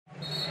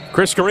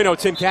Chris Carino,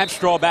 Tim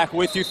Capstraw back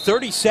with you.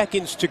 30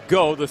 seconds to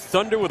go. The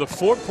Thunder with a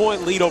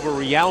 4-point lead over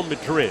Real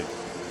Madrid.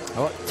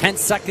 10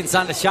 seconds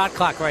on the shot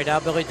clock right now.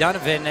 Billy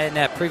Donovan in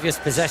that previous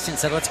possession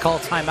said, let's call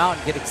timeout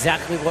and get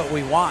exactly what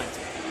we want.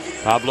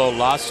 Pablo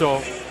Laso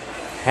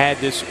had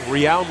this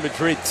Real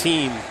Madrid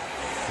team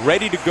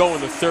ready to go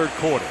in the third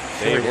quarter.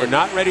 They were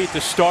not ready at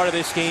the start of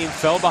this game,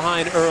 fell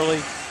behind early.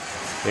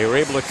 They were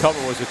able to cover.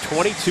 It was a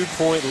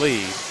 22-point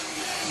lead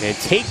and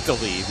take the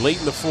lead late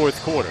in the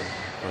fourth quarter.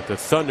 But the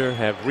Thunder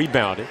have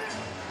rebounded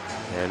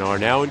and are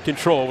now in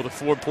control with a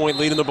 4-point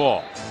lead in the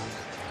ball.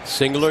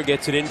 Singler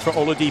gets it in for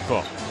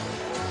Oladipo.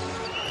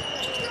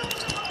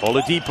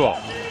 Oladipo.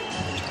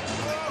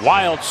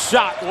 Wild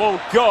shot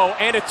won't go,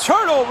 and a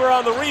turnover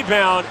on the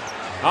rebound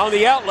on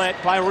the outlet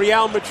by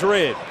Real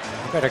Madrid.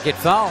 Better get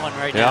fouling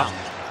right now.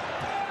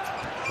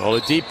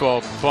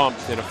 Oladipo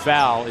bumped, and a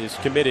foul is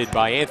committed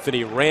by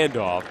Anthony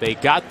Randolph. They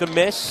got the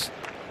miss,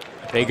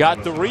 they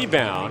got the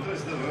rebound,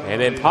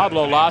 and then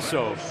Pablo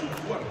Laso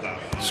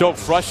so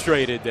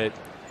frustrated that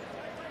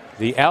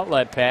the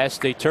outlet pass,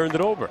 they turned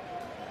it over.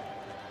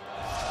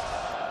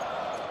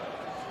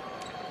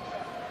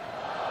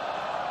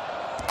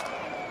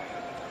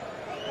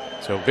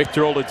 So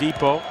Victor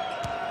Oladipo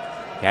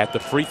at the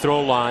free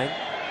throw line.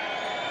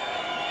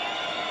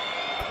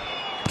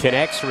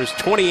 Connects for his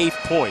 28th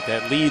point.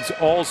 That leads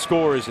all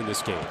scorers in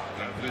this game.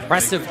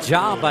 Impressive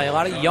job by a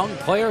lot of young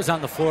players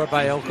on the floor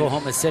by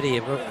Oklahoma City,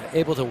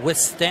 able to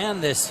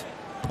withstand this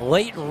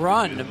late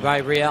run by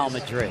Real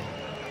Madrid.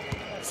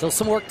 Still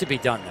some work to be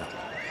done,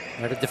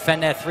 though. Got to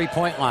defend that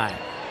three-point line.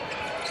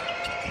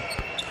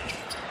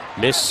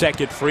 Missed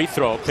second free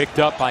throw picked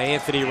up by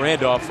Anthony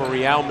Randolph for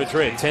Real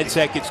Madrid. 10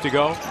 seconds to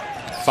go.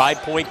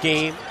 5-point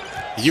game.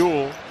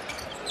 Llull.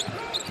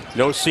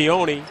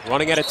 Nocioni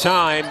running out of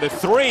time. The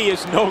three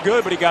is no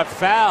good, but he got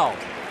fouled.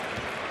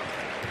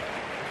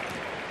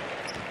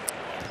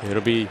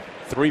 It'll be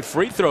 3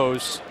 free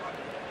throws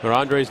for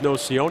Andrés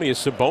Nocioni as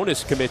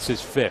Sabonis commits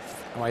his 5th.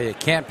 Well, you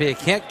can't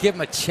give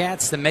him a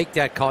chance to make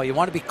that call. You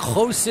want to be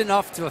close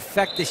enough to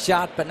affect the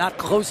shot, but not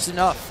close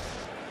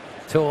enough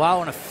to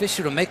allow an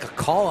official to make a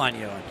call on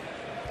you.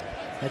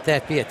 Let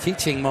that be a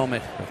teaching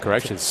moment.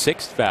 Correction,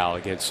 6th foul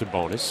against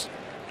Sabonis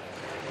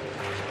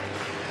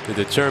to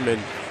determine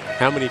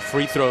how many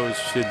free throws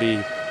should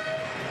be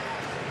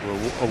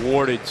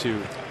awarded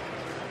to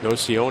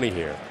Nocioni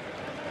here.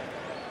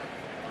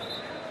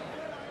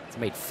 He's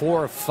made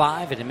 4 of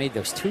 5, and he made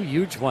those 2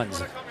 huge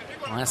ones in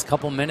the last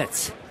couple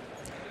minutes.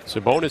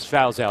 Sabonis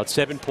fouls out,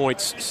 7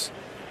 points,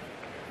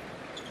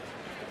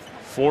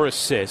 4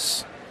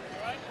 assists,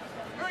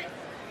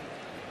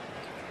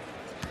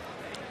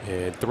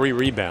 and 3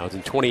 rebounds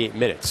in 28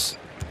 minutes.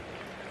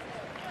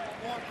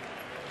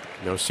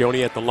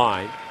 Nocioni at the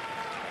line.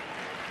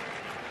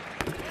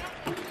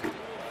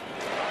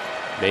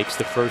 Makes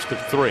the first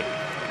of 3.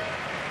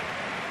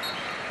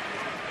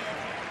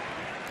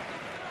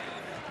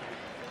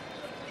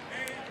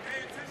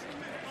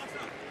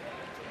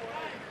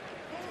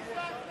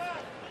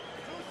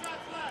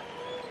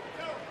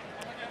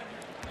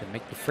 To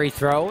make the free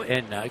throw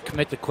and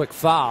commit the quick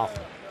foul.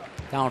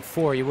 Down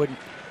 4, you wouldn't.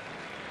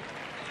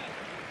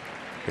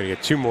 Gonna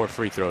get 2 more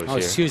free throws here.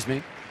 Excuse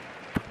me.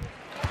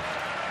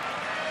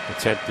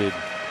 Attempted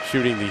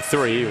shooting the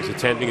 3. He was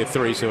attempting a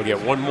 3, so he'll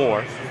get 1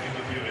 more.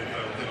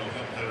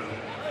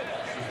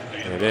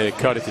 And then it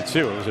cut it to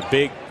 2. It was a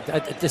big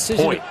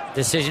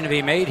decision to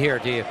be made here.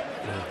 Do you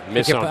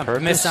miss on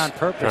purpose? Miss on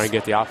purpose. Trying to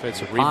get the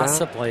offensive rebound.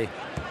 Possibly.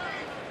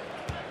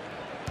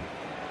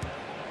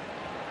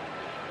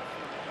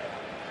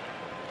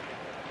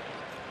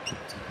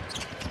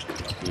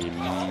 He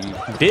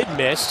did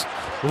miss.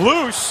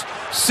 Loose.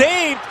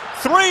 Saved.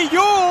 3.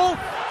 Llull.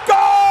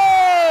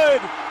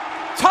 Good!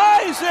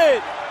 Ties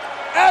it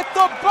at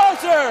the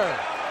buzzer.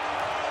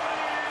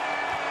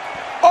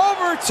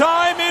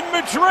 Overtime in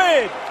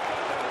Madrid.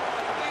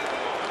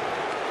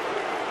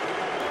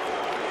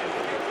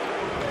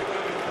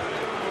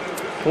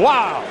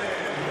 Wow.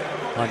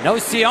 Well,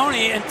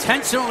 Nocioni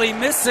intentionally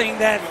missing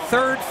that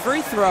 3rd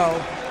free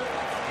throw.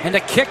 And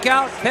a kick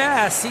out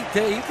pass. You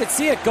could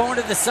see it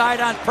going to the side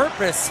on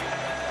purpose.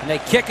 And they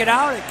kick it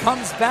out, it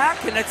comes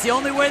back, and that's the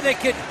only way they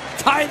could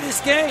tie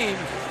this game.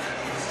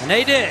 And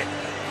they did.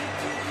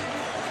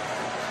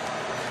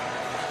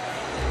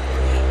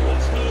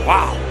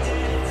 Wow.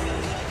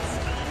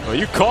 Well,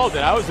 you called it.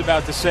 I was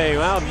about to say,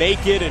 well,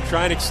 make it and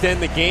try and extend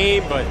the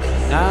game, but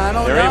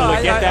they're able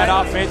to get that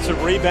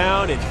offensive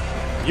rebound, and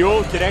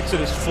Llull connects to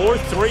his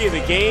 4th 3 of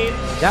the game.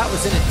 That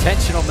was an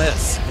intentional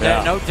miss.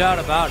 Yeah. No doubt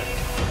about it.